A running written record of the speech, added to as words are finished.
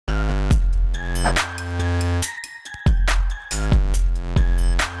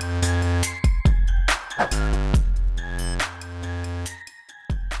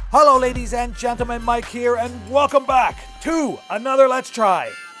Hello ladies and gentlemen, Mike here, and welcome back to another Let's Try.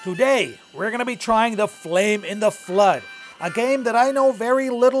 Today, we're going to be trying the Flame in the Flood, a game that I know very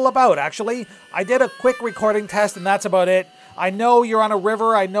little about, actually. I did a quick recording test and that's about it. I know you're on a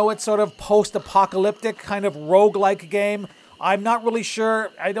river, I know it's sort of post-apocalyptic, kind of rogue-like game. I'm not really sure,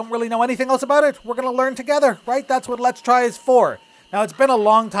 I don't really know anything else about it. We're going to learn together, right? That's what Let's Try is for. Now, it's been a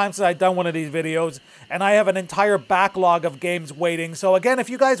long time since I've done one of these videos, and I have an entire backlog of games waiting. So again, if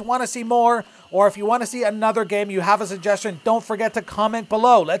you guys want to see more, or if you want to see another game, you have a suggestion, don't forget to comment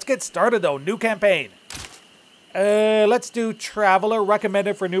below. Let's get started though. New campaign. Let's do Traveler,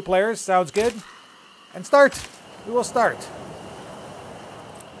 recommended for new players. Sounds good. And start. We will start.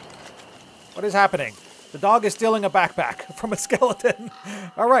 What is happening? The dog is stealing a backpack from a skeleton.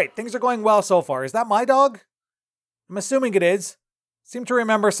 All right, things are going well so far. Is that my dog? I'm assuming it is. Seem to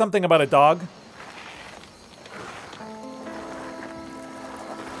remember something about a dog.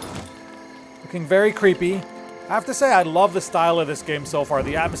 Looking very creepy. I have to say, I love the style of this game so far.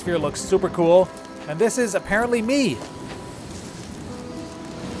 The atmosphere looks super cool. And this is apparently me.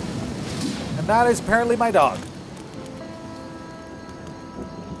 And that is apparently my dog.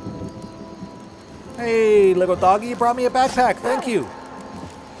 Hey, little doggy, you brought me a backpack. Thank you.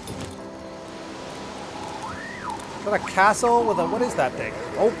 Is that a castle with a... what is that thing?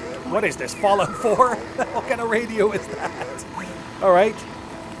 Oh, what is this? Fallout 4? What kind of radio is that? Alright.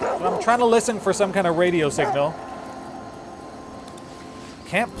 Well, I'm trying to listen for some kind of radio signal.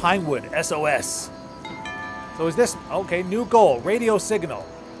 Camp Pinewood, SOS. So is this... okay, new goal. Radio signal.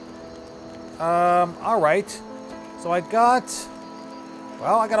 Alright. So I got...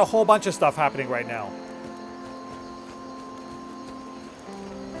 well, I got a whole bunch of stuff happening right now.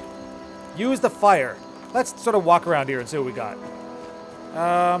 Use the fire. Let's sort of walk around here and see what we got.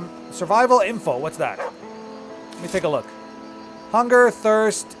 Survival info. What's that? Let me take a look. Hunger,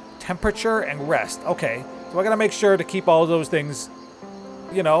 thirst, temperature, and rest. Okay. So I gotta make sure to keep all those things,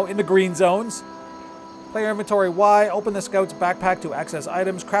 you know, in the green zones. Player inventory Y. Open the scout's backpack to access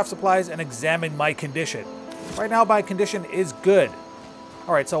items, craft supplies, and examine my condition. Right now, my condition is good.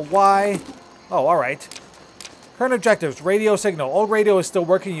 Alright, so Y. Oh, alright. Current objectives. Radio signal. Old radio is still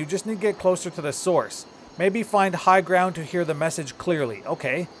working. You just need to get closer to the source. Maybe find high ground to hear the message clearly.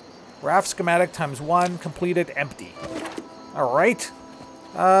 Okay. Raft schematic ×1. Completed empty. Alright.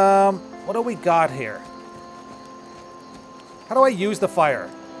 What do we got here? How do I use the fire?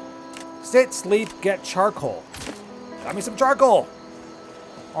 Sit, sleep, get charcoal. Got me some charcoal.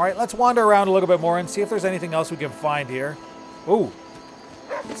 Alright, let's wander around a little bit more and see if there's anything else we can find here. Ooh.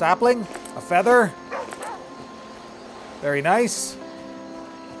 Sapling. A feather. Very nice.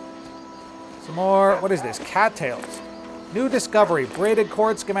 Some more, what is this? Cattails. New discovery, braided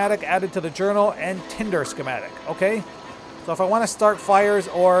cord schematic added to the journal, and tinder schematic. Okay. So if I want to start fires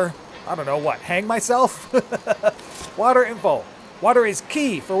or, I don't know what, hang myself? Water info. Water is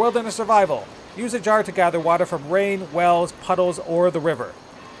key for wilderness survival. Use a jar to gather water from rain, wells, puddles, or the river.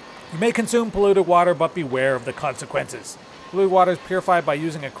 You may consume polluted water, but beware of the consequences. Polluted water is purified by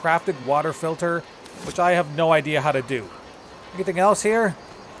using a crafted water filter, which I have no idea how to do. Anything else here?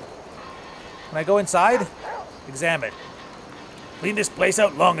 Can I go inside? Examine. Cleaned this place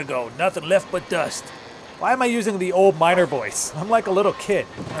out long ago. Nothing left but dust. Why am I using the old miner voice? I'm like a little kid.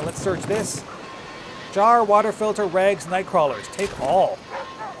 Right, let's search this. Jar, water filter, rags, night crawlers. Take all.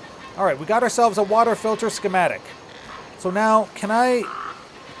 Alright, we got ourselves a water filter schematic. So now, can I...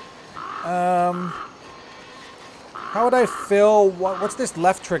 how would I fill... what's this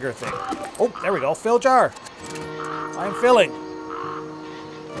left trigger thing? Oh, there we go. Fill jar. I'm filling.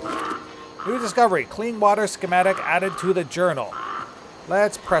 New discovery. Clean water schematic added to the journal.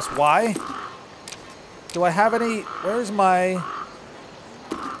 Let's press Y. Do I have any... where's my...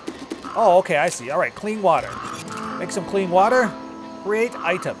 oh, okay, I see. Alright, clean water. Make some clean water. Create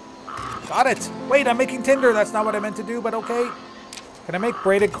item. Got it. Wait, I'm making tinder. That's not what I meant to do, but okay. Can I make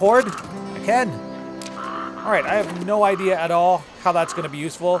braided cord? I can. Alright, I have no idea at all how that's going to be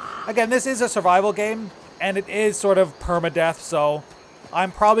useful. Again, this is a survival game, and it is sort of permadeath, so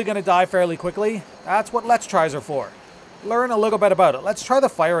I'm probably going to die fairly quickly. That's what Let's Tries are for. Learn a little bit about it. Let's try the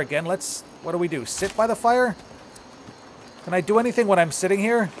fire again. Let's... what do we do? Sit by the fire? Can I do anything when I'm sitting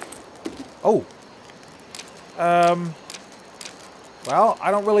here? Oh. Well,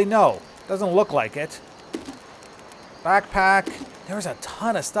 I don't really know. Doesn't look like it. Backpack. There's a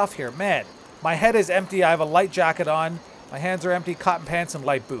ton of stuff here. Man, my head is empty. I have a light jacket on. My hands are empty. Cotton pants and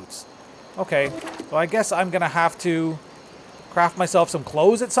light boots. Okay. So I guess I'm going to have to craft myself some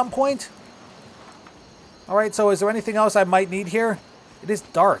clothes at some point. Alright, so is there anything else I might need here? It is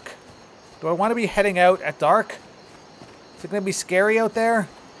dark. Do I want to be heading out at dark? Is it going to be scary out there?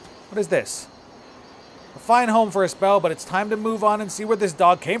 What is this? A fine home for a spell, but it's time to move on and see where this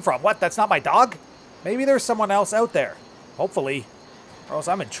dog came from. What? That's not my dog? Maybe there's someone else out there. Hopefully. Or else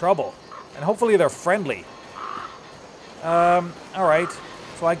I'm in trouble. And hopefully they're friendly. Alright.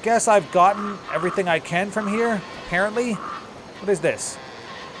 So I guess I've gotten everything I can from here, apparently. What is this?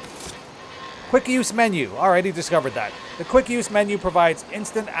 Quick use menu. Already discovered that. The quick use menu provides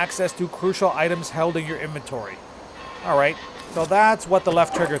instant access to crucial items held in your inventory. Alright. So that's what the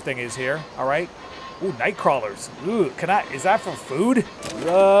left trigger thing is here. Alright. Ooh, night crawlers. Ooh, is that for food?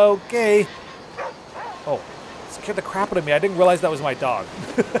 Okay. Oh, scared the crap out of me. I didn't realize that was my dog.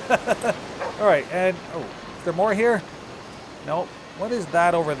 Alright, and... oh, is there more here? No. What is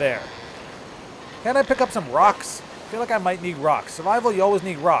that over there? Can I pick up some rocks? I feel like I might need rocks. Survival, you always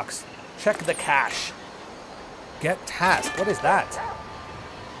need rocks. Check the cache. Get task. What is that?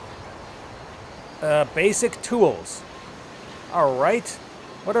 Basic tools. Alright.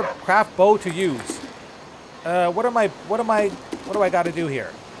 What are craft bow to use? What do I gotta do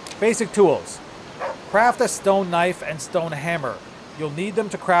here? Basic tools. Craft a stone knife and stone hammer. You'll need them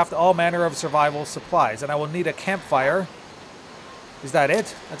to craft all manner of survival supplies, and I will need a campfire. Is that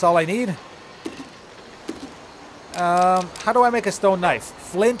it? That's all I need? How do I make a stone knife?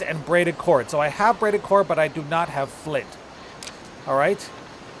 Flint and braided cord. So I have braided cord, but I do not have flint. Alright.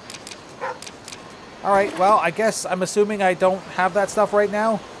 Alright, well, I guess I'm assuming I don't have that stuff right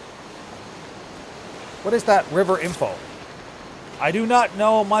now. What is that river info? I do not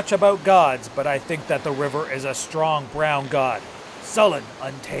know much about gods, but I think that the river is a strong brown god. Sullen,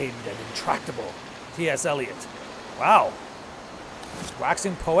 untamed, and intractable. T.S. Eliot. Wow.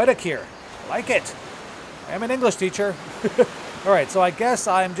 Waxing poetic here. I like it. I am an English teacher. Alright, so I guess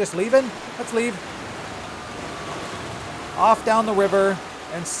I'm just leaving. Let's leave. Off down the river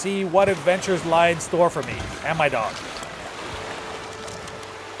and see what adventures lie in store for me and my dog.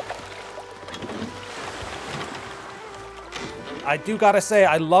 I do gotta say,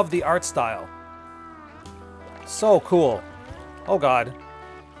 I love the art style. So cool. Oh god.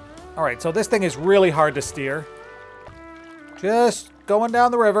 Alright, so this thing is really hard to steer. Just going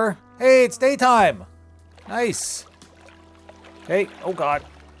down the river. Hey, it's daytime! Nice. Okay, oh god.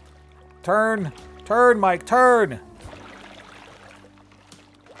 Turn. Turn, Mike, turn!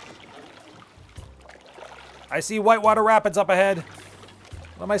 I see whitewater rapids up ahead.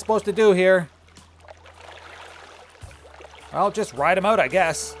 What am I supposed to do here? I'll just ride him out, I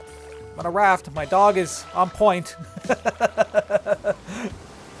guess. I'm on a raft. My dog is on point.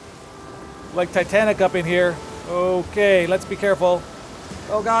 Like Titanic up in here. Okay, let's be careful.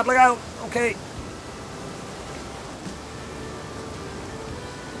 Oh god, look out! Okay.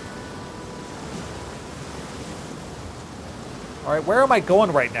 Alright, where am I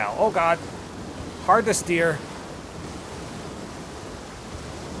going right now? Oh god. Hard to steer.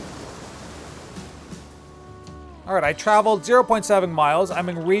 Alright, I traveled 0.7 miles. I'm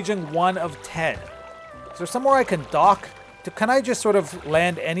in region 1 of 10. Is there somewhere I can dock? Can I just sort of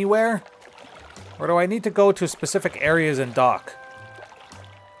land anywhere? Or do I need to go to specific areas and dock?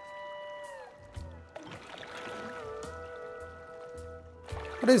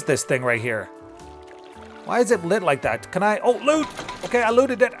 What is this thing right here? Why is it lit like that? Can I... oh, loot! Okay, I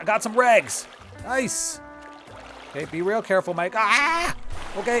looted it. I got some rags. Nice. Okay, be real careful, Mike. Ah!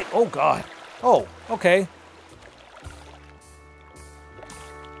 Okay. Oh, God. Oh, okay.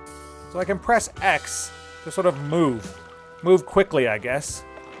 So I can press X to sort of move. Move quickly, I guess.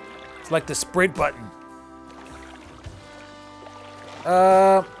 It's like the sprint button.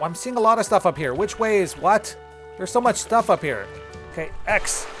 I'm seeing a lot of stuff up here. Which way is what? There's so much stuff up here. Okay,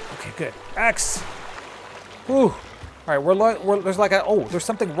 X. Okay, good. X. Whew. Alright, there's like a... oh, there's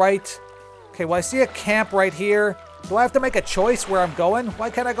something right... okay, well, I see a camp right here. Do I have to make a choice where I'm going? Why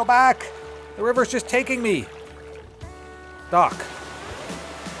can't I go back? The river's just taking me. Dock.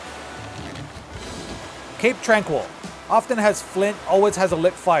 Cape Tranquil. Often has flint, always has a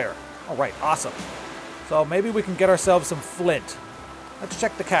lit fire. Alright, awesome. So maybe we can get ourselves some flint. Let's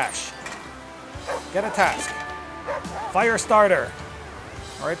check the cache. Get a task. Fire starter.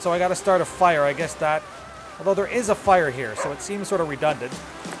 Alright, so I gotta start a fire, I guess that... although there is a fire here, so it seems sort of redundant.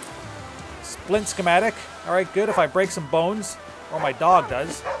 Splint schematic. Alright, good if I break some bones. Or my dog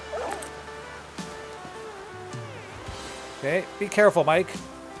does. Okay, be careful, Mike.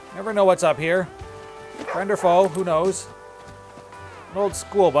 Never know what's up here. Friend or foe, who knows? An old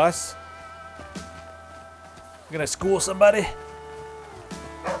school bus. You gonna school somebody?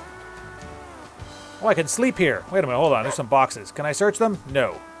 Oh, I can sleep here. Wait a minute, hold on. There's some boxes. Can I search them?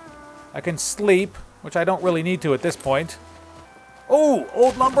 No. I can sleep, which I don't really need to at this point. Oh,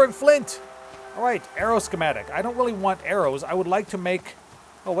 old lumber and flint. All right, arrow schematic. I don't really want arrows. I would like to make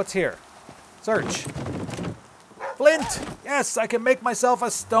Oh, what's here? Search. Flint! Yes, I can make myself a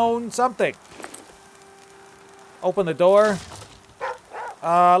stone something. Open the door.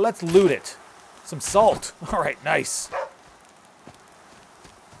 Let's loot it. Some salt. Alright, nice.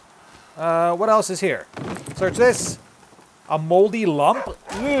 What else is here? Search this. A moldy lump?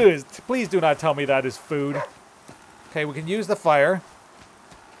 Ugh, please do not tell me that is food. Okay, we can use the fire.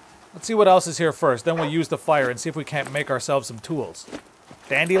 Let's see what else is here first. Then we'll use the fire and see if we can't make ourselves some tools.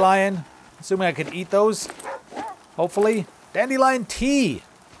 Dandelion. Assuming I can eat those. Hopefully. Dandelion tea.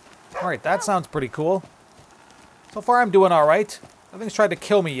 Alright, that sounds pretty cool. So far I'm doing alright. Nothing's tried to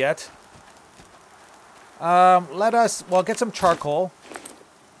kill me yet. Let us, well, get some charcoal.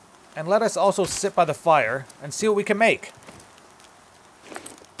 And let us also sit by the fire and see what we can make.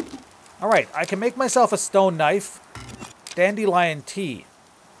 Alright, I can make myself a stone knife. Dandelion tea.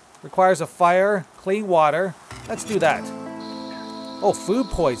 Requires a fire, clean water. Let's do that. Oh, food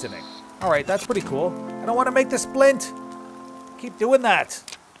poisoning. Alright, that's pretty cool. I don't want to make the splint. Keep doing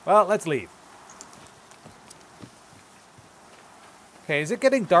that. Well, let's leave. Okay, is it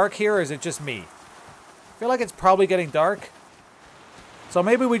getting dark here or is it just me? I feel like it's probably getting dark. So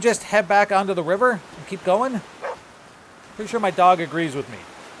maybe we just head back onto the river and keep going? Pretty sure my dog agrees with me.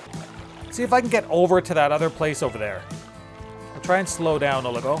 See if I can get over to that other place over there. We'll try and slow down a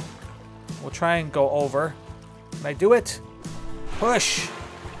little. We'll try and go over. Can I do it? Push.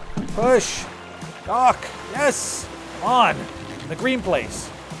 Push. Dock. Yes. Come on. The green place.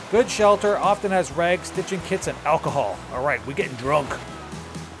 Good shelter. Often has rags, stitching kits, and alcohol. Alright, we're getting drunk.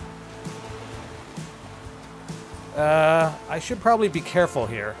 I should probably be careful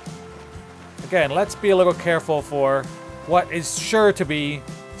here. Again, let's be a little careful for what is sure to be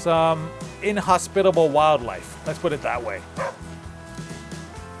some inhospitable wildlife. Let's put it that way.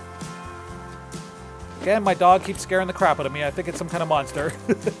 Again, my dog keeps scaring the crap out of me. I think it's some kind of monster.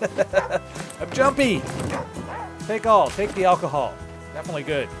 I'm jumpy! Take all. Take the alcohol. Definitely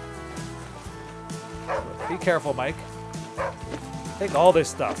good. Be careful, Mike. Take all this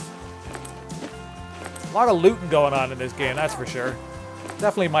stuff. A lot of looting going on in this game, that's for sure.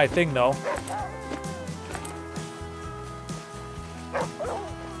 Definitely my thing, though.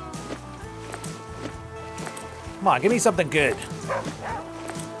 Come on, give me something good.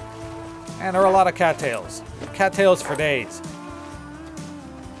 And there are a lot of cattails. Cattails for days.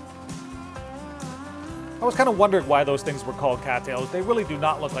 I was kind of wondering why those things were called cattails. They really do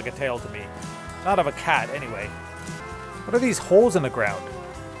not look like a tail to me. Not of a cat, anyway. What are these holes in the ground?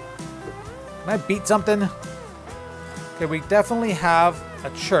 Can I beat something? Okay, we definitely have a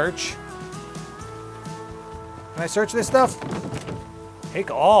church. Can I search this stuff?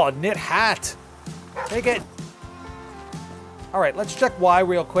 Take all. A knit hat. Take it. Alright, let's check Y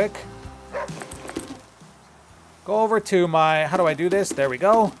real quick. Go over to my... How do I do this? There we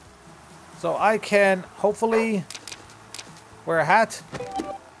go. So I can hopefully wear a hat.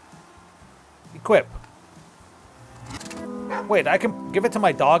 Equip. Wait, I can give it to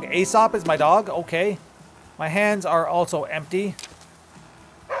my dog? Aesop is my dog? Okay. My hands are also empty.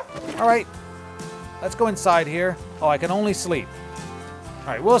 Alright. Let's go inside here. Oh, I can only sleep.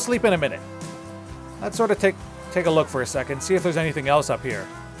 Alright, we'll sleep in a minute. Let's sort of take a look for a second. See if there's anything else up here.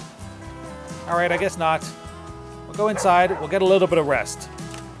 Alright, I guess not. We'll go inside. We'll get a little bit of rest.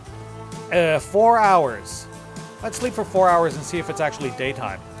 4 hours. Let's sleep for 4 hours and see if it's actually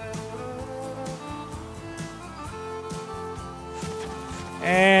daytime.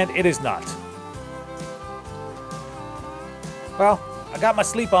 And it is not. Well, I got my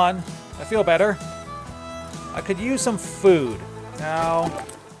sleep on. I feel better. I could use some food. Now,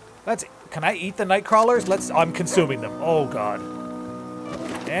 can I eat the night crawlers? I'm consuming them. Oh, God.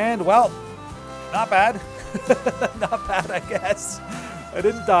 And, well, not bad. Not bad, I guess. I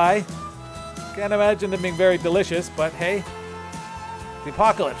didn't die. Can't imagine them being very delicious, but hey. The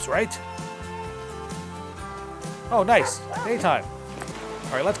apocalypse, right? Oh, nice. Daytime.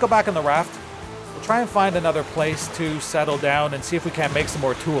 Alright, let's go back on the raft. We'll try and find another place to settle down and see if we can't make some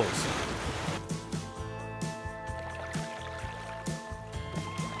more tools.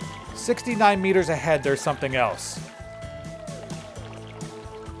 "69 meters ahead, there's something else."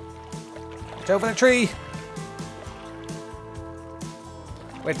 Watch out for the tree!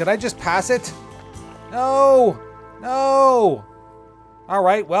 Wait, did I just pass it? No! No!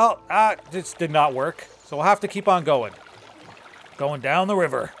 Alright, well, this did not work. So we'll have to keep on going. Going down the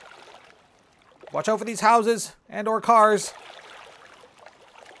river. Watch out for these houses and or cars.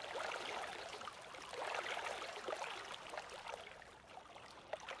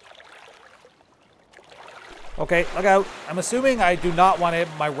 Okay, look out. I'm assuming I do not want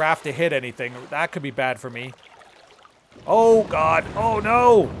my raft to hit anything. That could be bad for me. Oh, God. Oh,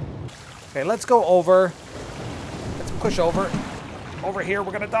 no. Okay, let's go over. Let's push over. Over here,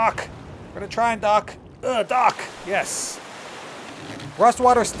 we're gonna dock. We're gonna try and dock. Dock. Yes.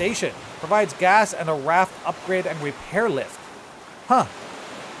 Rustwater Station. Provides gas and a raft upgrade and repair lift. Huh.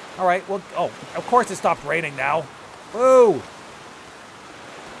 Alright, well, oh, of course it stopped raining now. Woo!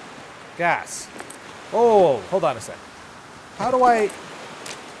 Gas. Oh, hold on a sec. How do I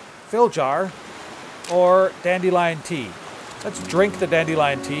fill jar or dandelion tea? Let's drink the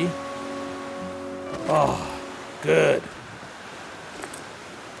dandelion tea. Oh, good.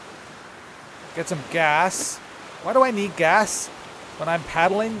 Get some gas. Why do I need gas when I'm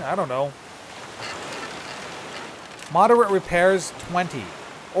paddling? I don't know. Moderate repairs 20.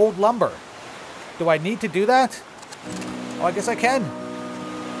 Old lumber. Do I need to do that? Oh, I guess I can.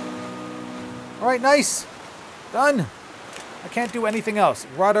 Alright, nice. Done. I can't do anything else.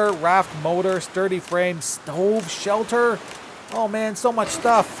 Rudder, raft, motor, sturdy frame, stove, shelter. Oh man, so much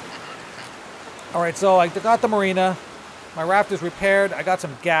stuff. Alright, so I got the marina. My raft is repaired. I got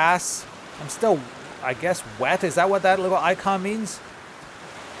some gas. I'm still, I guess, wet. Is that what that little icon means?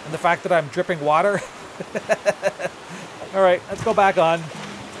 And the fact that I'm dripping water? Alright, let's go back on.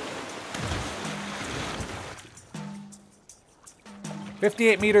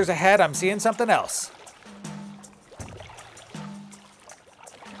 58 meters ahead, I'm seeing something else.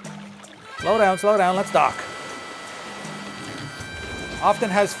 Slow down, let's dock.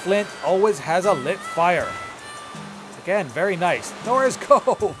 Often has flint, always has a lit fire. Again, very nice. Nora's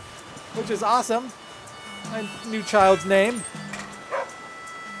Cove, which is awesome. My new child's name.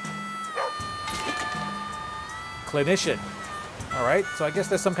 Clinician. Alright, so I guess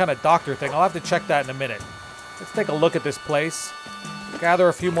there's some kind of doctor thing. I'll have to check that in a minute. Let's take a look at this place. Gather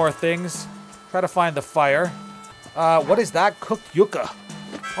a few more things. Try to find the fire. What is that? Cooked yucca.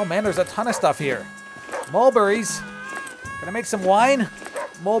 Oh man, there's a ton of stuff here. Mulberries. Can I make some wine?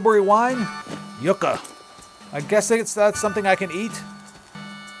 Mulberry wine? Yucca. I guess that's something I can eat.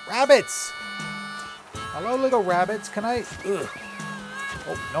 Rabbits. Hello, little rabbits. Can I? Ugh.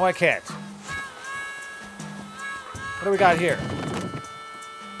 Oh, no, I can't. What do we got here?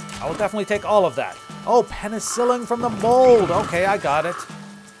 I will definitely take all of that. Oh, penicillin from the mold. Okay, I got it.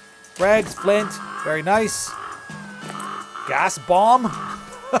 Rags, flint. Very nice. Gas bomb.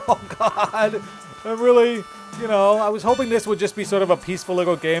 Oh, God. I'm really, you know, I was hoping this would just be sort of a peaceful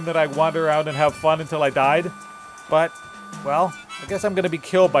little game that I'd wander around and have fun until I died. But, well, I guess I'm going to be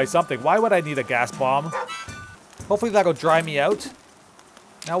killed by something. Why would I need a gas bomb? Hopefully that'll dry me out.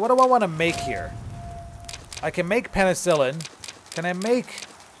 Now, what do I want to make here? I can make penicillin. Can I make...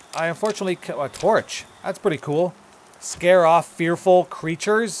 I unfortunately... A torch. That's pretty cool. Scare off fearful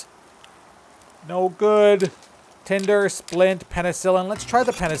creatures. No good. Tinder, splint, penicillin. Let's try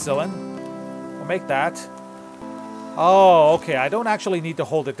the penicillin. We'll make that. Oh, okay. I don't actually need to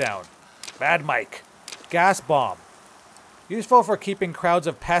hold it down. Bad mic. Gas bomb. Useful for keeping crowds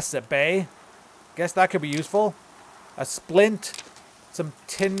of pests at bay. Guess that could be useful. A splint. Some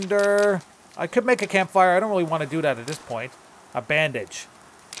tinder. I could make a campfire. I don't really want to do that at this point. A bandage.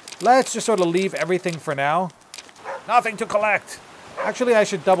 Let's just sort of leave everything for now. Nothing to collect. Actually, I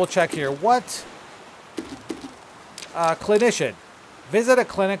should double check here. What? Clinician. Visit a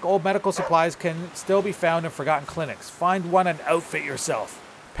clinic. Old medical supplies can still be found in forgotten clinics. Find one and outfit yourself.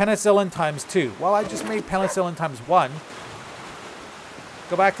 Penicillin times 2. Well, I just made penicillin times 1.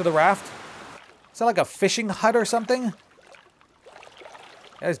 Go back to the raft. Is that like a fishing hut or something?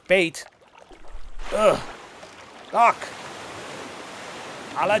 There's bait. Ugh. Doc.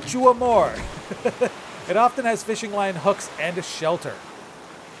 I'll let you more. It often has fishing line hooks and a shelter.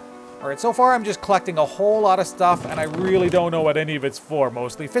 Alright, so far I'm just collecting a whole lot of stuff, and I really don't know what any of it's for,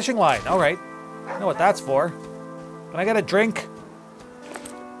 mostly. Fishing line, alright. I know what that's for. Can I get a drink?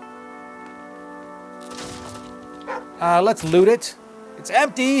 Let's loot it. It's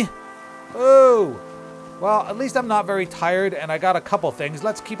empty! Ooh! Well, at least I'm not very tired, and I got a couple things.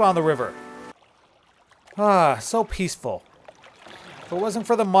 Let's keep on the river. Ah, so peaceful. If it wasn't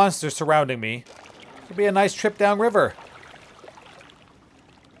for the monsters surrounding me, it'd be a nice trip downriver.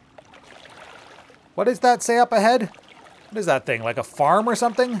 What does that say up ahead? What is that thing, like a farm or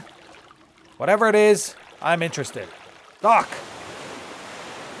something? Whatever it is, I'm interested. Doc!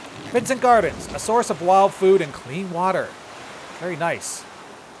 Vincent Gardens, a source of wild food and clean water. Very nice.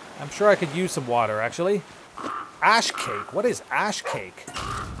 I'm sure I could use some water, actually. Ash cake. What is ash cake?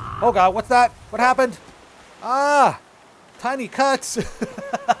 Oh God, what's that? What happened? Ah! Tiny cuts.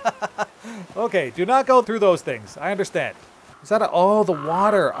 Okay, do not go through those things. I understand. Is that oh, the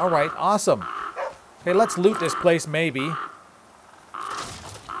water. All right, awesome. Okay, let's loot this place, maybe.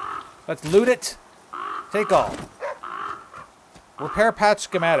 Let's loot it. Take all. Repair patch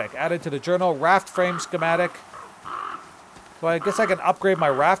schematic. Added to the journal. Raft frame schematic. So I guess I can upgrade my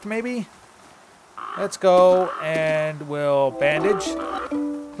raft maybe? Let's go and we'll bandage.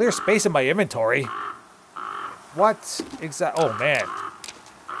 Clear space in my inventory. What exactly? Oh, man.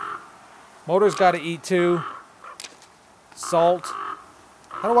 Motor's got to eat too. Salt.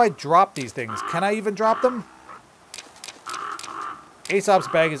 How do I drop these things? Can I even drop them? Aesop's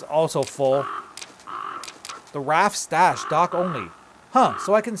bag is also full. The raft stash, dock only. Huh,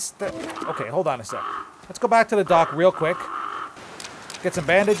 so I can... Okay, hold on a sec. Let's go back to the dock real quick. Get some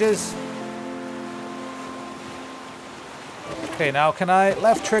bandages. Okay, now can I...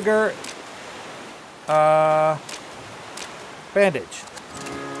 Left trigger... bandage.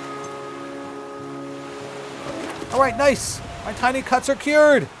 Alright, nice. My tiny cuts are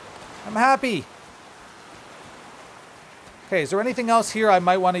cured. I'm happy. Okay, is there anything else here I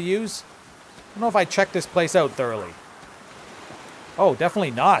might want to use? I don't know if I checked this place out thoroughly. Oh,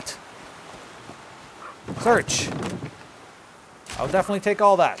 definitely not. Search. I'll definitely take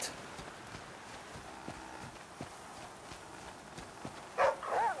all that.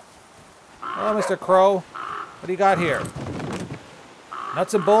 Hello, Mr. Crow. What do you got here?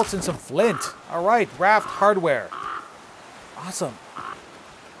 Nuts and bolts and some flint. Alright, raft hardware. Awesome.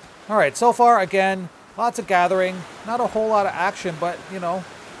 Alright, so far, again, lots of gathering. Not a whole lot of action, but, you know,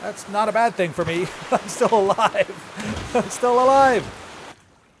 that's not a bad thing for me. I'm still alive. I'm still alive.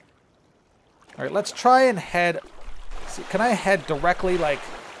 Alright, let's try and head... See, can I head directly, like...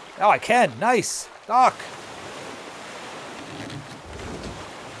 Oh, I can. Nice. Dock.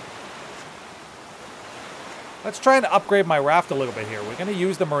 Let's try and upgrade my raft a little bit here. We're going to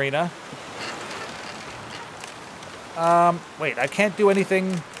use the marina. Wait, I can't do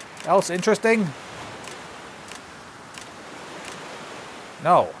anything else interesting?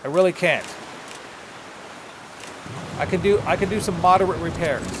 No, I really can't. I can do some moderate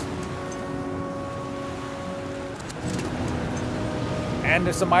repairs. And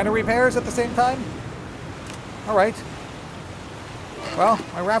there's some minor repairs at the same time? Alright. Well,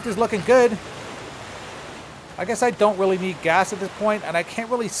 my raft is looking good. I guess I don't really need gas at this point, and I can't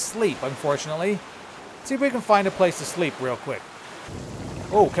really sleep, unfortunately. Let's see if we can find a place to sleep real quick.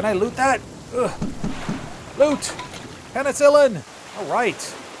 Oh, can I loot that? Ugh. Loot! Penicillin!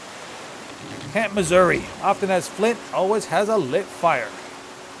 Alright. Camp Missouri. Often has flint, always has a lit fire.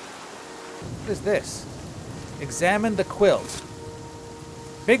 What is this? Examine the quilt.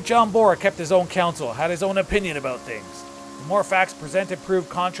 Big John Boer kept his own counsel, had his own opinion about things. The more facts presented proved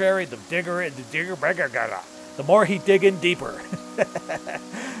contrary, the more he dig in deeper.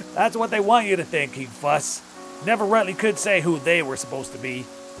 That's what they want you to think, he'd fuss. Never rightly could say who they were supposed to be.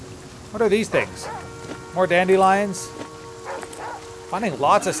 What are these things? More dandelions? Finding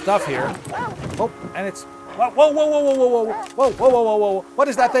lots of stuff here. Oh, and it's... Whoa, whoa, whoa, whoa, whoa, whoa, whoa, whoa, whoa, whoa, whoa, whoa. What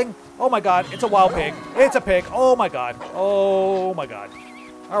is that thing? Oh my god, it's a wild pig. It's a pig. Oh my god. Oh my god.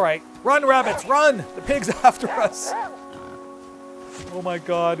 Alright. Run, rabbits, run! The pig's after us. Oh my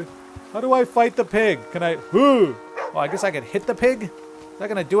god. How do I fight the pig? Can I... Well, I guess I could hit the pig? Is that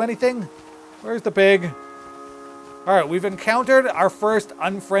going to do anything? Where's the pig? Alright, we've encountered our first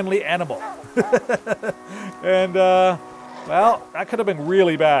unfriendly animal. And, well, that could have been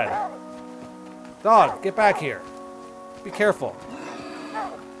really bad. Dog, get back here. Be careful.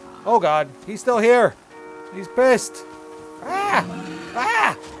 Oh god, he's still here. He's pissed. Ah!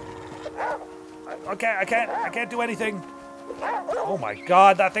 Ah! Okay, I can't do anything. Oh my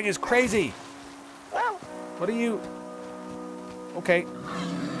god, that thing is crazy. What are you... Okay.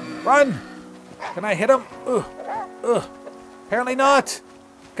 Run! Can I hit him? Ugh. Ugh. Apparently not.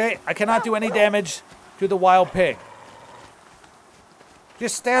 Okay, I cannot do any damage to the wild pig.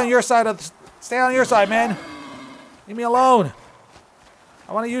 Just stay on your side of the... Stay on your side, man. Leave me alone.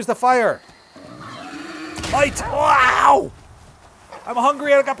 I want to use the fire. Light! Wow! I'm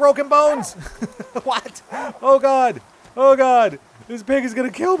hungry and I got broken bones. What? Oh god. Oh god. This pig is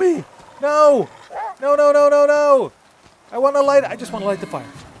gonna kill me. No. No, no, no, no, no. I want to light... I just want to light the fire.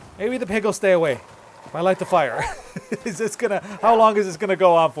 Maybe the pig will stay away if I light the fire. Is this gonna... How long is this gonna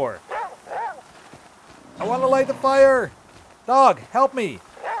go on for? I want to light the fire. Dog, help me.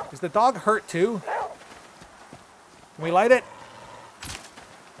 Is the dog hurt too? Can we light it?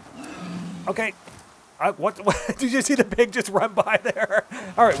 Okay. What? Did you see the pig just run by there?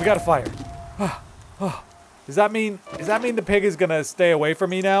 All right, we got a fire. Does that mean the pig is gonna stay away from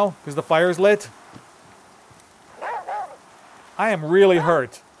me now because the fire's lit? I am really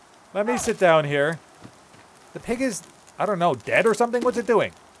hurt. Let me sit down here. The pig is, I don't know, dead or something? What's it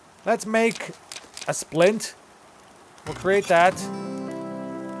doing? Let's make a splint. We'll create that.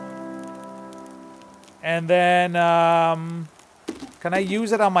 And then, Can I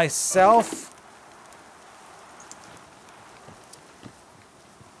use it on myself?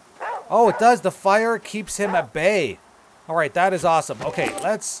 Oh, it does. The fire keeps him at bay. All right, that is awesome. Okay,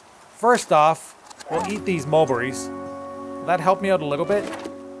 let's, first off, we'll eat these mulberries. Will that help me out a little bit?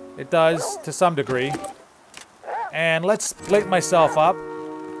 It does, to some degree. And let's split myself up.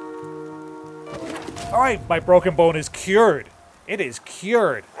 All right, my broken bone is cured. It is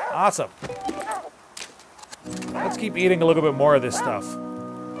cured. Awesome. Let's keep eating a little bit more of this stuff.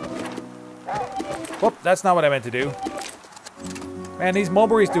 Whoop, that's not what I meant to do. Man, these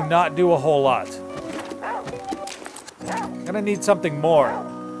mulberries do not do a whole lot. I'm gonna need something more.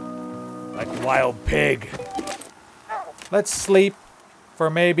 Like wild pig. Let's sleep for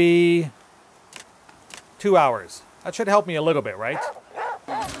maybe 2 hours. That should help me a little bit, right?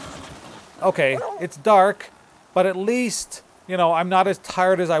 Okay, it's dark, but at least, you know, I'm not as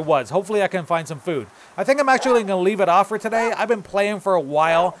tired as I was. Hopefully I can find some food. I think I'm actually gonna leave it off for today. I've been playing for a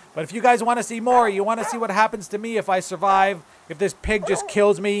while, but if you guys want to see more, you want to see what happens to me if I survive, if this pig just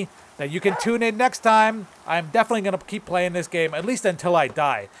kills me, then you can tune in next time. I'm definitely gonna keep playing this game, at least until I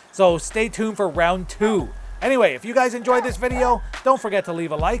die. So stay tuned for round 2. Anyway, if you guys enjoyed this video, don't forget to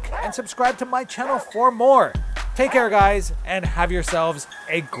leave a like and subscribe to my channel for more. Take care, guys, and have yourselves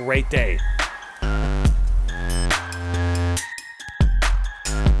a great day.